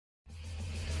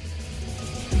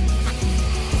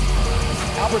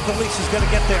Albert Belize is going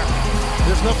to get there.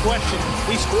 There's no question.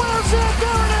 He squares it.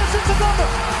 There it is. It's a number.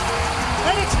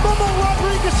 And it's Momo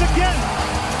Rodriguez again.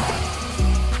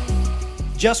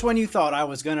 Just when you thought I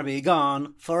was going to be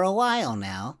gone for a while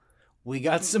now, we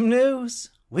got some news.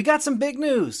 We got some big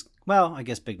news. Well, I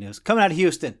guess big news. Coming out of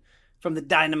Houston, from the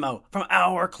Dynamo, from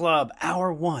our club,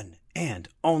 our one and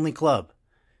only club.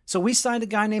 So we signed a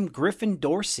guy named Griffin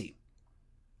Dorsey.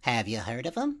 Have you heard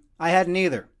of him? I hadn't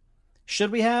either.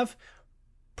 Should we have?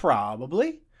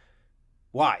 Probably.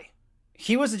 Why?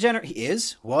 He was a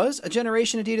Generation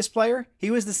Adidas player. He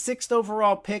was the 6th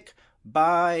overall pick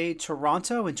by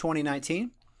Toronto in 2019.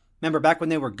 Remember back when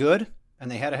they were good and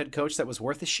they had a head coach that was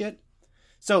worth a shit?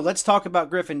 So let's talk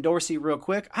about Griffin Dorsey real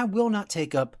quick. I will not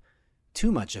take up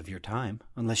too much of your time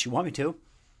unless you want me to.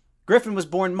 Griffin was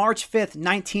born March 5th,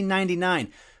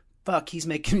 1999. Fuck, he's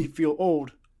making me feel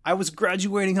old. I was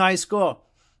graduating high school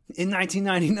in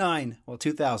 1999. Well,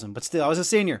 2000, but still, I was a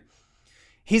senior.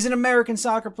 He's an American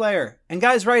soccer player. And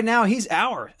guys, right now, he's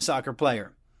our soccer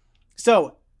player.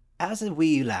 So, as a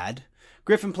wee lad,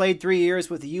 Griffin played 3 years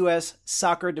with the U.S.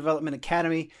 Soccer Development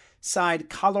Academy side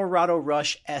Colorado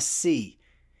Rush SC.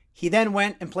 He then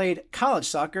went and played college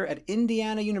soccer at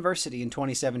Indiana University in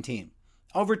 2017.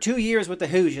 Over 2 years with the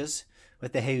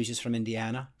Hoosiers from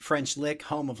Indiana, French Lick,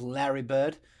 home of Larry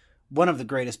Bird, one of the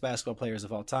greatest basketball players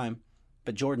of all time,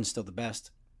 but Jordan's still the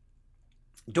best.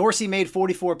 Dorsey made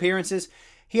 44 appearances.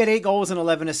 He had 8 goals and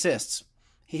 11 assists.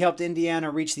 He helped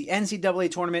Indiana reach the NCAA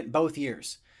tournament both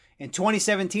years. In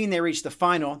 2017, they reached the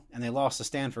final, and they lost to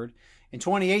Stanford. In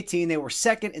 2018, they were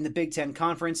second in the Big Ten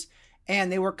Conference,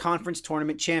 and they were conference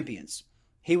tournament champions.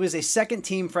 He was a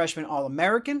second-team freshman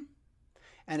All-American,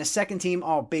 and a second-team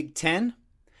All-Big Ten,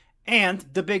 and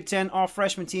the Big Ten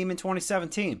All-Freshman team in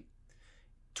 2017.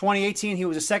 2018, he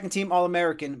was a second-team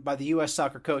All-American by the U.S.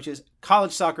 Soccer Coaches,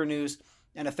 College Soccer News,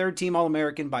 and a third-team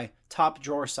All-American by Top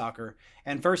Drawer Soccer,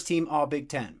 and first-team All-Big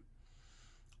Ten.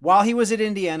 While he was at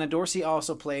Indiana, Dorsey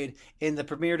also played in the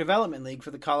Premier Development League for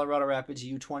the Colorado Rapids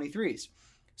U23s.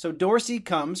 So Dorsey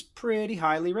comes pretty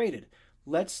highly rated.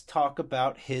 Let's talk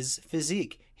about his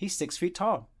physique. He's 6 feet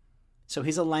tall. So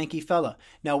he's a lanky fella.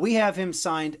 Now, we have him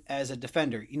signed as a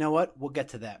defender. You know what? We'll get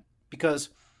to that. Because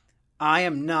I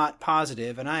am not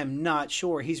positive, and I am not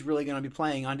sure he's really going to be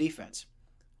playing on defense.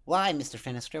 Why, Mr.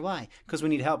 Finister, why? Because we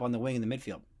need help on the wing and the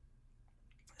midfield.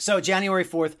 So January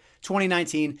 4th,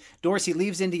 2019, Dorsey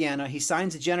leaves Indiana. He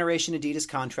signs a Generation Adidas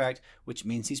contract, which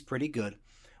means he's pretty good,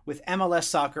 with MLS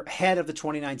Soccer ahead of the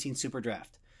 2019 Super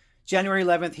Draft. January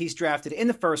 11th, he's drafted in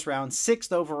the first round,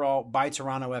 6th overall by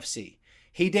Toronto FC.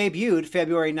 He debuted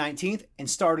February 19th and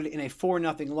started in a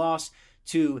 4-0 loss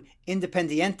to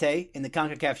Independiente in the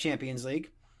CONCACAF Champions League.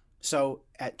 So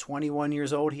at 21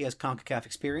 years old, he has CONCACAF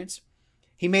experience.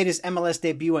 He made his MLS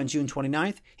debut on June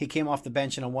 29th. He came off the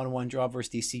bench in a 1-1 draw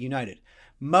versus DC United.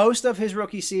 Most of his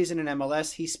rookie season in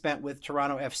MLS, he spent with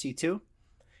Toronto FC 2.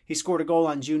 He scored a goal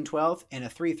on June 12th in a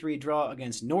 3-3 draw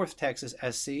against North Texas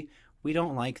SC. We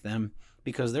don't like them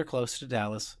because they're close to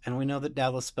Dallas, and we know that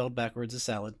Dallas spelled backwards is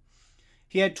salad.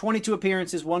 He had 22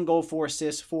 appearances, 1 goal, 4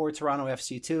 assists for Toronto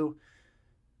FC 2.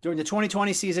 During the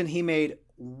 2020 season, he made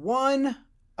 1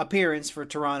 appearance for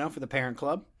Toronto for the parent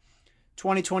club.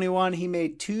 2021, he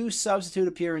made 2 substitute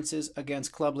appearances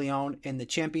against Club Lyon in the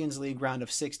Champions League round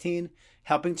of 16,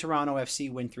 helping Toronto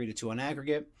FC win 3-2 on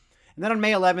aggregate. And then on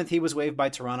May 11th, he was waived by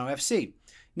Toronto FC.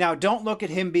 Now, don't look at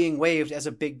him being waived as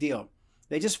a big deal.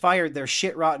 They just fired their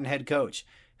shit-rotten head coach,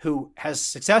 who has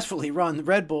successfully run the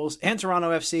Red Bulls and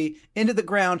Toronto FC into the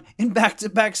ground in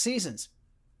back-to-back seasons,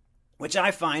 which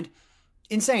I find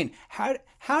insane.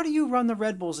 How do you run the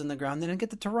Red Bulls in the ground and then get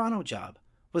the Toronto job?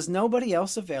 Was nobody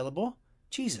else available?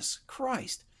 Jesus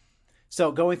Christ.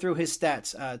 So going through his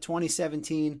stats,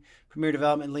 2017 Premier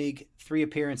Development League, 3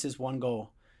 appearances, 1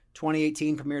 goal.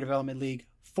 2018 Premier Development League,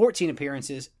 14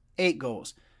 appearances, 8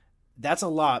 goals. That's a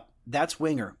lot. That's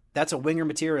winger. That's a winger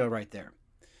material right there.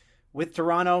 With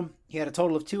Toronto, he had a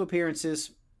total of 2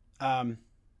 appearances in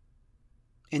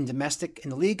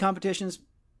the league competitions.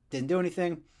 Didn't do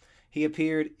anything. He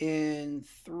appeared in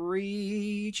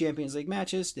 3 Champions League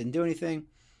matches. Didn't do anything.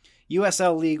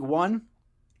 USL League 1,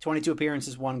 22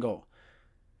 appearances, 1 goal.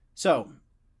 So,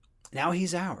 now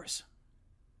he's ours.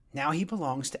 Now he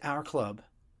belongs to our club,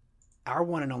 our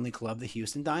one and only club, the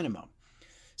Houston Dynamo.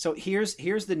 So here's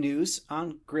the news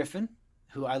on Griffin,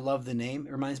 who I love the name.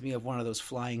 It reminds me of one of those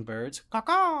flying birds.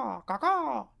 Caw-caw,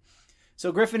 caw-caw.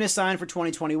 So Griffin is signed for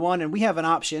 2021, and we have an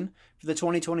option for the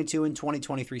 2022 and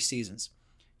 2023 seasons.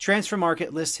 Transfer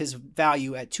Market lists his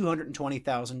value at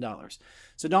 $220,000.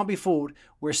 So don't be fooled.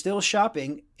 We're still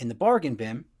shopping in the bargain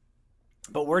bin,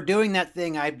 but we're doing that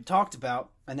thing I talked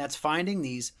about And that's finding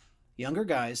these younger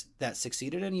guys that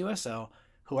succeeded in USL,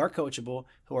 who are coachable,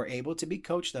 who are able to be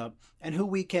coached up, and who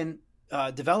we can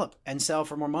develop and sell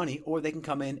for more money, or they can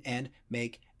come in and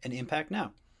make an impact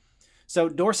now. So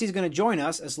Dorsey's going to join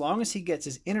us as long as he gets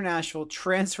his international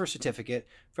transfer certificate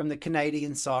from the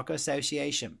Canadian Soccer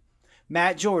Association.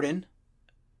 Matt Jordan,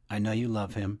 I know you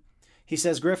love him. He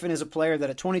says Griffin is a player that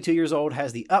at 22 years old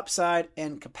has the upside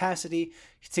and capacity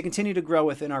to continue to grow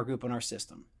within our group and our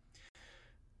system.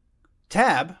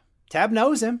 Tab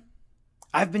knows him.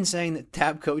 I've been saying that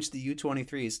Tab coached the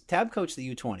U23s. Tab coached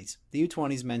the U20s, the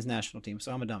U20s men's national team,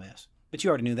 so I'm a dumbass. But you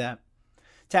already knew that.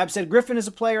 Tab said, Griffin is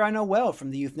a player I know well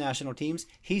from the youth national teams.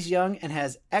 He's young and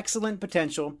has excellent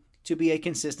potential to be a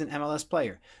consistent MLS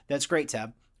player. That's great,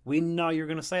 Tab. We know you're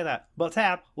going to say that. But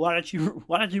Tab, why do you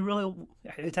really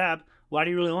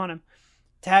want him?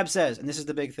 Tab says, and this is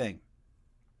the big thing.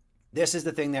 This is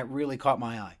the thing that really caught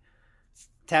my eye.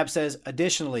 Tab says,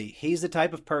 additionally, he's the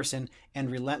type of person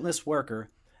and relentless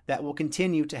worker that will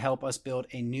continue to help us build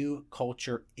a new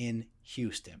culture in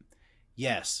Houston.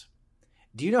 Yes.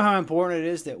 Do you know how important it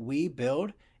is that we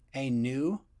build a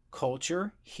new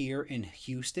culture here in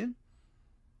Houston?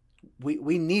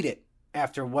 We need it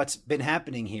after what's been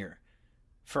happening here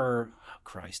for,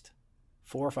 4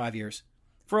 or 5 years.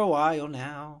 For a while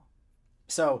now.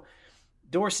 So,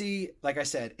 Dorsey, like I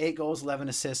said, 8 goals, 11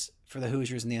 assists for the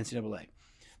Hoosiers in the NCAA.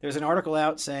 There's an article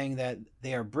out saying that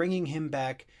they are bringing him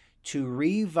back to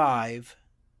revive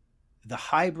the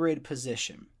hybrid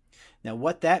position. Now,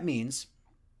 what that means,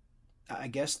 I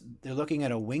guess they're looking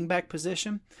at a wingback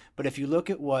position, but if you look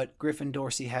at what Griffin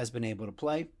Dorsey has been able to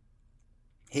play,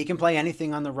 he can play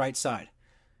anything on the right side.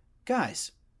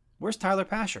 Guys, where's Tyler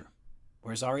Pasher?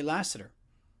 Where's Ari Lassiter?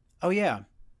 Oh yeah,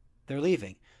 they're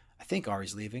leaving. I think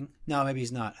Ari's leaving. No, maybe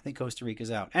he's not. I think Costa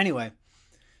Rica's out. Anyway,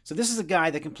 so this is a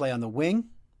guy that can play on the wing.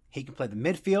 He can play the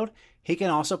midfield. He can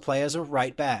also play as a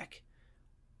right back.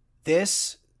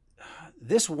 This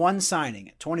one signing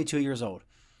at 22 years old,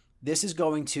 this is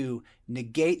going to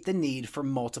negate the need for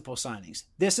multiple signings.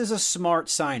 This is a smart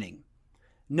signing.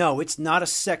 No, it's not a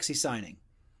sexy signing.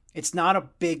 It's not a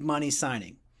big money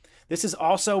signing. This has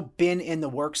also been in the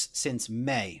works since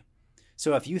May.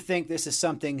 So if you think this is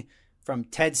something from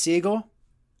Ted Siegel,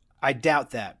 I doubt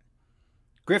that.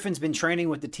 Griffin's been training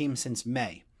with the team since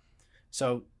May.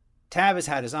 So Tab has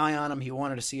had his eye on him. He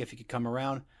wanted to see if he could come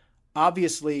around.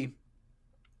 Obviously,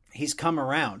 he's come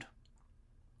around.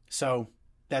 So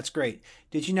that's great.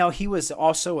 Did you know he was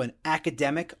also an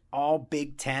academic all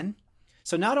Big Ten?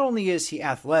 So not only is he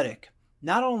athletic,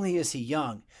 not only is he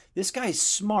young, this guy's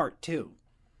smart too.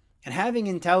 And having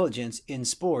intelligence in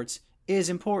sports is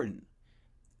important.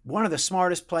 One of the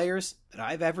smartest players that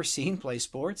I've ever seen play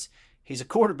sports, he's a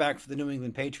quarterback for the New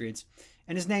England Patriots,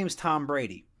 and his name's Tom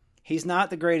Brady. He's not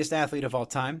the greatest athlete of all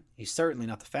time. He's certainly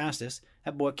not the fastest.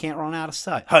 That boy can't run out of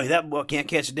sight. Hey, that boy can't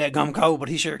catch a dadgum cold, but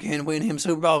he sure can win him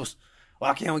Super Bowls.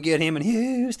 Why can't we get him in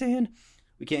Houston?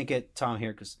 We can't get Tom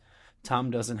here because Tom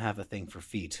doesn't have a thing for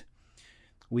feet.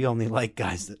 We only like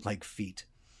guys that like feet.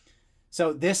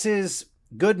 So this is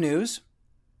good news,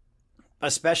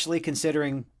 especially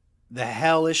considering the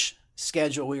hellish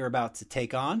schedule we are about to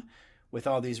take on with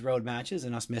all these road matches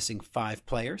and us missing 5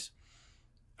 players.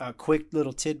 A quick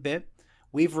little tidbit.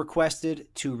 We've requested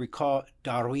to recall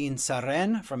Darwin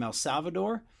Saren from El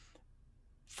Salvador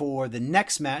for the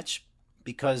next match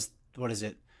because,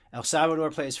 El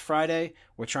Salvador plays Friday.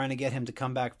 We're trying to get him to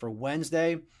come back for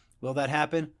Wednesday. Will that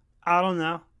happen? I don't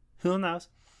know. Who knows?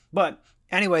 But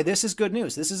anyway, this is good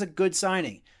news. This is a good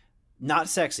signing. Not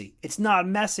sexy. It's not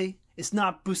Messi. It's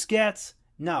not Busquets.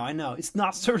 No, I know. It's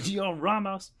not Sergio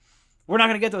Ramos. We're not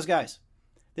going to get those guys.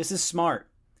 This is smart.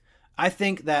 I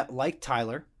think that like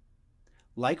Tyler,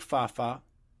 like Fafa,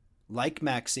 like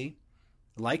Maxi,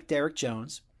 like Derek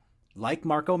Jones, like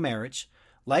Marco Maric,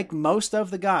 like most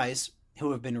of the guys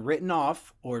who have been written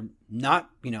off or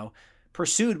not,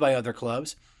 pursued by other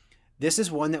clubs, this is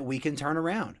one that we can turn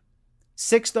around.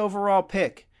 6th overall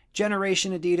pick,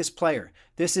 Generation Adidas player.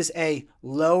 This is a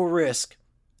low-risk,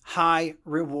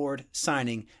 high-reward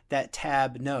signing that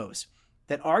Tab knows,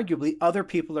 that arguably other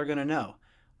people are going to know.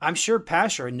 I'm sure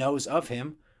Pasher knows of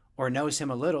him or knows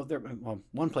him a little.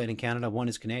 One played in Canada, one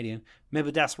is Canadian. Maybe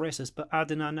that's racist, but I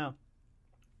do not know.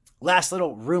 Last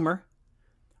little rumor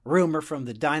from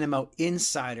the Dynamo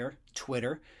Insider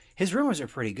Twitter. His rumors are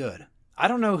pretty good. I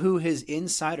don't know who his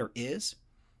insider is,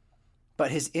 but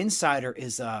his insider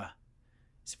is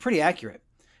pretty accurate.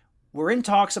 We're in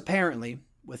talks apparently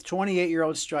with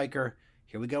 28-year-old striker,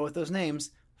 here we go with those names,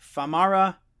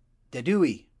 Famara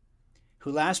Dedoui,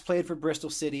 who last played for Bristol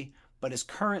City but is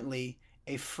currently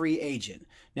a free agent.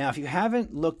 Now, if you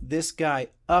haven't looked this guy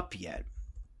up yet,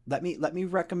 let me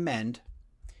recommend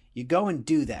you go and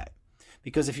do that.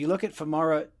 Because if you look at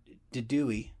Famara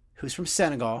Diédhiou, who's from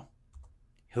Senegal,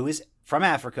 who is from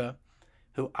Africa,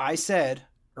 who I said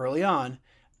early on,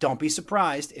 don't be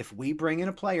surprised if we bring in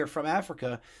a player from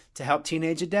Africa to help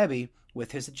Teenage Adebi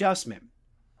with his adjustment.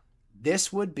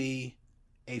 This would be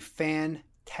a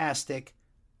fantastic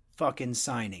fucking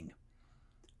signing.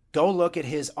 Go look at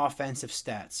his offensive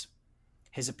stats,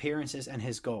 his appearances, and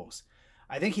his goals.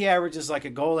 I think he averages like a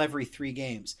goal every 3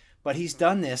 games, but he's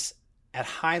done this at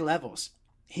high levels.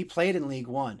 He played in Ligue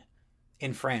 1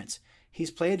 in France.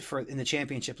 He's played in the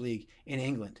Championship League in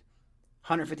England.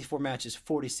 154 matches,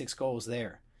 46 goals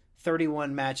there.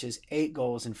 31 matches, 8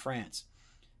 goals in France.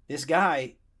 This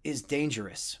guy is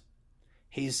dangerous.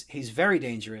 He's very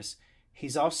dangerous.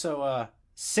 He's also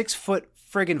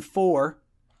 6'4",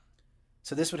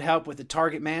 so this would help with the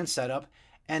target man setup.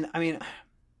 And I mean,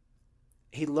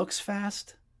 he looks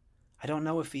fast. I don't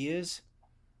know if he is.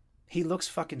 He looks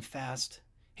fucking fast.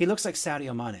 He looks like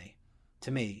Sadio Mane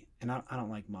to me, and I don't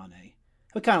like Mane.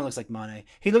 He kind of looks like Mane.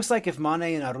 He looks like if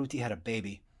Mane and Aruti had a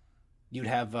baby. You'd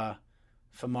have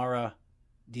Famara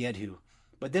Diédhiou.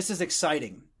 But this is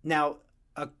exciting. Now,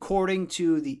 according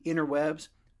to the interwebs,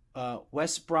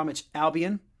 West Bromwich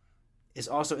Albion is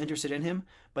also interested in him,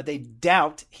 but they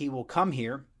doubt he will come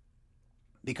here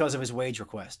because of his wage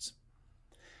requests.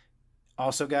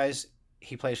 Also, guys,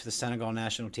 he plays for the Senegal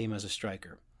national team as a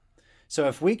striker. So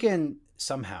if we can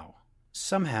somehow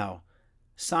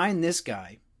sign this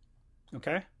guy,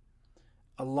 okay,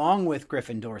 along with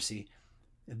Griffin Dorsey,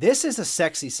 this is a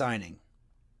sexy signing.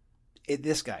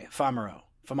 This guy, Famara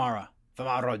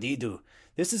Diédhiou.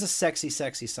 This is a sexy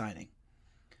signing.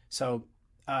 So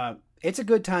it's a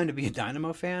good time to be a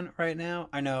Dynamo fan right now.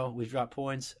 I know we've dropped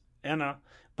points, I know,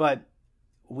 but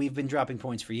we've been dropping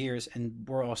points for years, and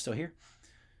we're all still here.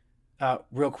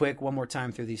 Real quick, one more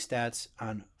time through these stats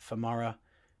on Famara.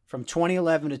 From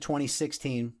 2011 to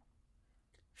 2016,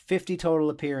 50 total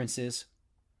appearances,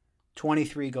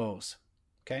 23 goals.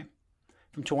 Okay?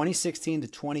 From 2016 to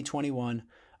 2021,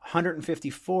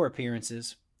 154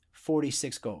 appearances,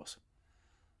 46 goals.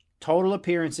 Total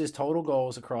appearances, total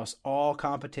goals across all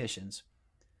competitions,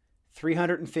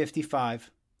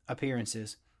 355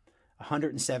 appearances,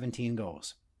 117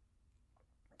 goals.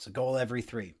 It's a goal every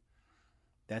 3.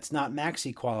 That's not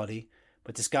Maxi quality,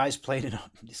 but this guy's played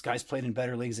in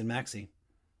better leagues than Maxi.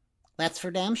 That's for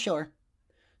damn sure.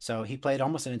 So he played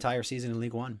almost an entire season in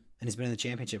League 1, and he's been in the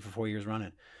championship for 4 years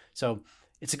running. So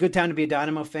it's a good time to be a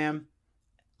Dynamo fan.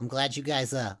 I'm glad you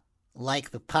guys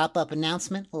like the pop-up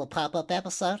announcement, little pop-up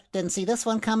episode. Didn't see this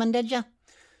one coming, did you?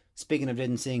 Speaking of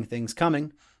didn't seeing things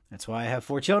coming, that's why I have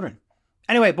 4 children.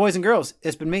 Anyway, boys and girls,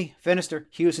 it's been me, Finister,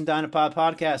 Houston Dynapod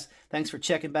Podcast. Thanks for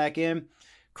checking back in.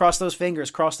 Cross those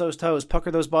fingers, cross those toes, pucker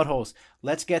those buttholes.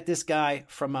 Let's get this guy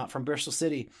from Bristol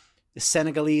City, the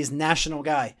Senegalese national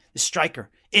guy, the striker,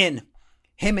 in.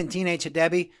 Him and Teenage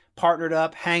Adebi partnered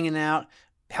up, hanging out,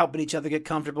 helping each other get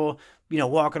comfortable,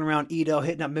 walking around Edo,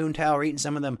 hitting up Moon Tower, eating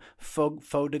some of them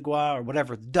faux de gras or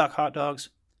whatever, duck hot dogs.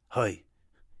 Hey,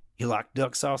 you like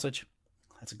duck sausage?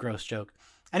 That's a gross joke.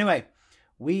 Anyway,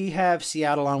 we have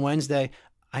Seattle on Wednesday.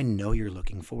 I know you're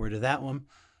looking forward to that one.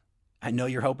 I know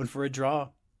you're hoping for a draw,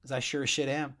 as I sure as shit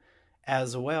am,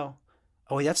 as well.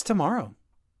 Oh, that's tomorrow.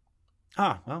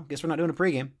 Well, guess we're not doing a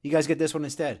pregame. You guys get this one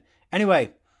instead.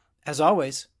 Anyway, as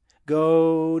always,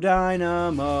 go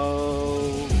Dynamo.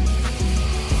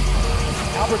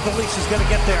 Albert Delise is going to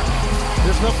get there.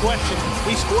 There's no question.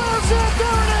 He squares it.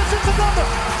 There it is. It's a number.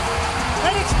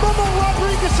 And it's Memo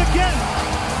Rodriguez again.